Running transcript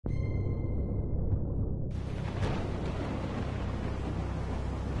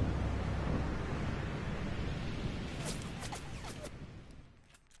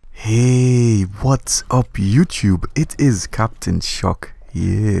Hey, what's up YouTube? It is Captain Shock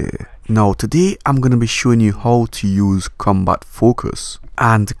here. Now today I'm going to be showing you how to use combat focus.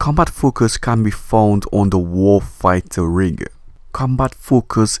 And combat focus can be found on the Warfighter rig. Combat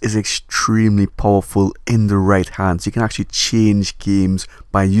focus is extremely powerful in the right hands. You can actually change games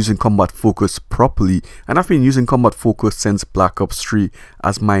by using combat focus properly, and I've been using combat focus since Black Ops 3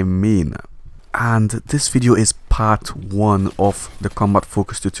 as my main. And this video is part 1 of the combat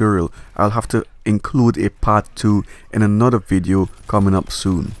focus tutorial. I'll have to include a part 2 in another video coming up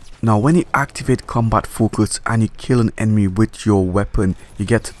soon. Now when you activate combat focus and you kill an enemy with your weapon, you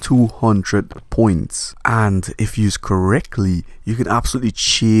get 200 points, and if used correctly you can absolutely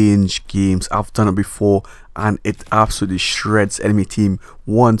change games. I've done it before and it absolutely shreds enemy team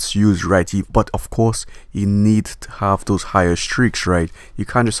once used right. But of course you need to have those higher streaks, right? You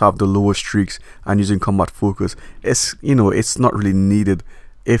can't just have the lower streaks, and using combat focus, it's not really needed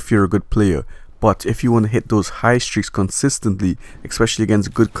if you're a good player. But if you want to hit those high streaks consistently, especially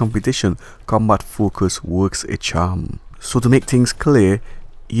against good competition, combat focus works a charm. So to make things clear,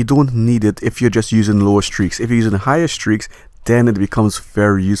 you don't need it if you're just using lower streaks. If you're using higher streaks, then it becomes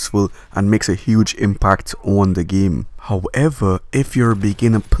very useful and makes a huge impact on the game. However, if you're a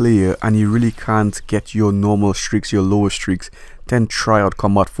beginner player and you really can't get your normal streaks, your lower streaks, then try out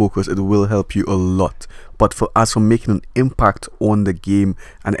combat focus. It will help you a lot. But as for making an impact on the game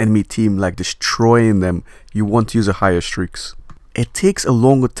and enemy team, like destroying them, you want to use a higher streaks. It takes a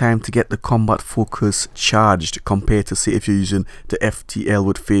longer time to get the combat focus charged compared to, say, if you're using the FTL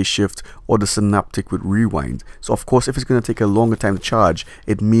with phase shift or the synaptic with rewind. So of course if it's going to take a longer time to charge,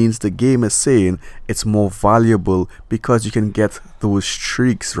 it means the game is saying it's more valuable because you can get those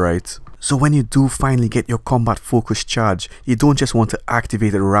streaks, right? So when you do finally get your combat focus charge, you don't just want to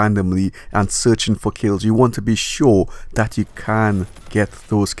activate it randomly and searching for kills. You want to be sure that you can get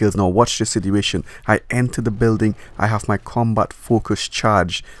those kills. Now watch this situation. I enter the building, I have my combat focus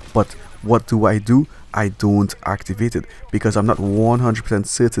charged, but what do? I don't activate it because I'm not 100%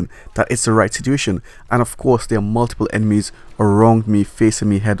 certain that it's the right situation. And of course there are multiple enemies around me facing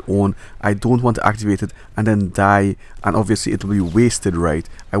me head on. I don't want to activate it and then die, and obviously it will be wasted, right?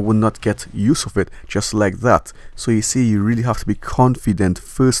 I will not get use of it just like that. So you see, you really have to be confident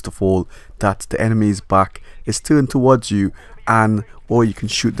first of all that the enemy's back is turned towards you, and or you can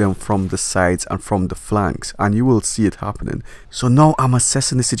shoot them from the sides and from the flanks, and you will see it happening. So now I'm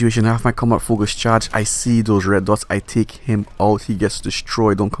assessing the situation. I have my combat focus charged. I see those red dots. I take him out. He gets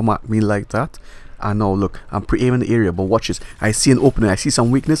destroyed. Don't come at me like that. And now look, I'm pre-aiming the area, but watch this. I see an opening, I see some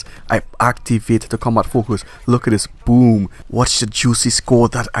weakness, I activate the combat focus. Look at this, boom. Watch the juicy score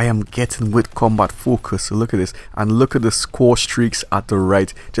that I am getting with combat focus. So look at this, and look at the score streaks at the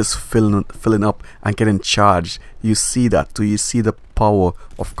right, just filling up and getting charged. You see that? Do you see the power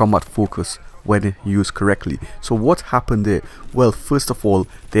of combat focus when used correctly? So what happened there? Well, first of all,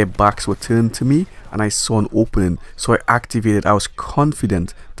 their backs were turned to me and I saw an opening, so I activated. I was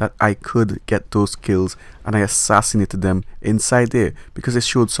confident that I could get those kills, and I assassinated them inside there because it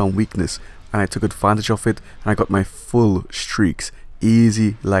showed some weakness, and I took advantage of it and I got my full streaks.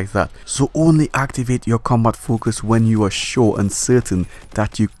 Easy like that. So only activate your combat focus when you are sure and certain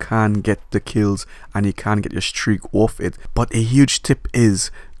that you can get the kills and you can get your streak off it. But a huge tip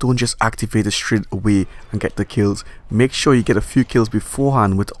is, don't just activate it straight away and get the kills. Make sure you get a few kills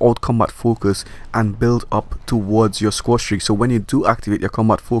beforehand without combat focus and build up towards your score streak. So when you do activate your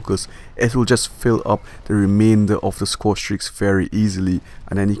combat focus, it will just fill up the remainder of the score streaks very easily,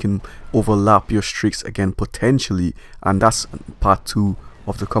 and then you can overlap your streaks again potentially. And that's part 2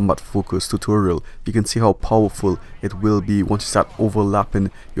 of the combat focus tutorial. You can see how powerful it will be once you start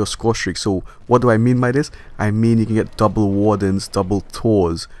overlapping your score streak. So what do I mean by this? I mean you can get double wardens, double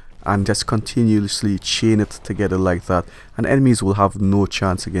Thors, and just continuously chain it together like that, and enemies will have no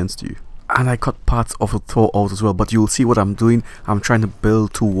chance against you. And I cut parts of a Thor out as well, but you'll see what I'm doing. I'm trying to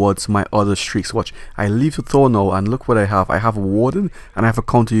build towards my other streaks. Watch, I leave the Thor now and look what I have. I have a warden and I have a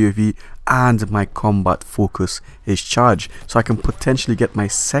counter UAV, and my combat focus is charged, so I can potentially get my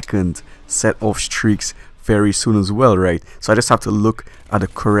second set of streaks very soon as well, right? So I just have to look at the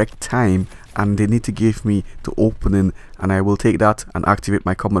correct time, and they need to give me the opening, and I will take that and activate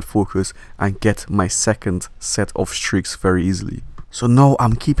my combat focus and get my second set of streaks very easily. So now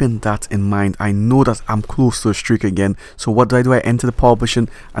I'm keeping that in mind. I know that I'm close to a streak again. So what do? I enter the power position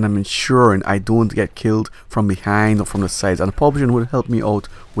and I'm ensuring I don't get killed from behind or from the sides. And the power position will help me out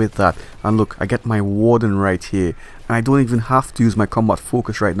with that. And look, I get my warden right here. And I don't even have to use my combat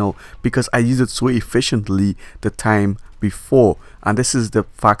focus right now because I use it so efficiently the time before, and this is the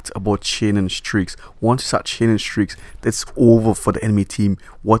fact about chaining streaks. Once you start chaining streaks, it's over for the enemy team.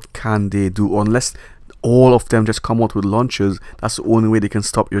 What can they do? Unless all of them just come out with launchers, that's the only way they can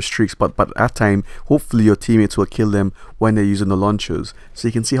stop your streaks. But at that time, hopefully your teammates will kill them when they're using the launchers. So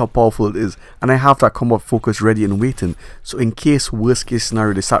you can see how powerful it is. And I have that combat focus ready and waiting, so in case worst case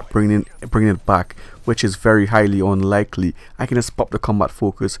scenario they start bringing it back, which is very highly unlikely, I can just pop the combat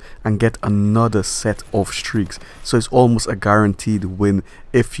focus and get another set of streaks. So it's almost a guaranteed win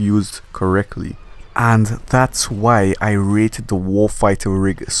if used correctly. And that's why I rated the Warfighter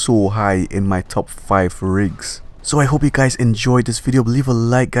rig so high in my top 5 rigs. So I hope you guys enjoyed this video. Leave a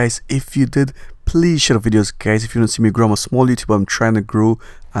like, guys, if you did. Please share the videos, guys, if you want to see me grow. I'm a small YouTuber, I'm trying to grow.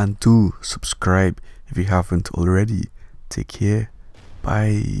 And do subscribe if you haven't already. Take care.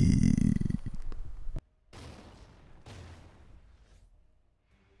 Bye.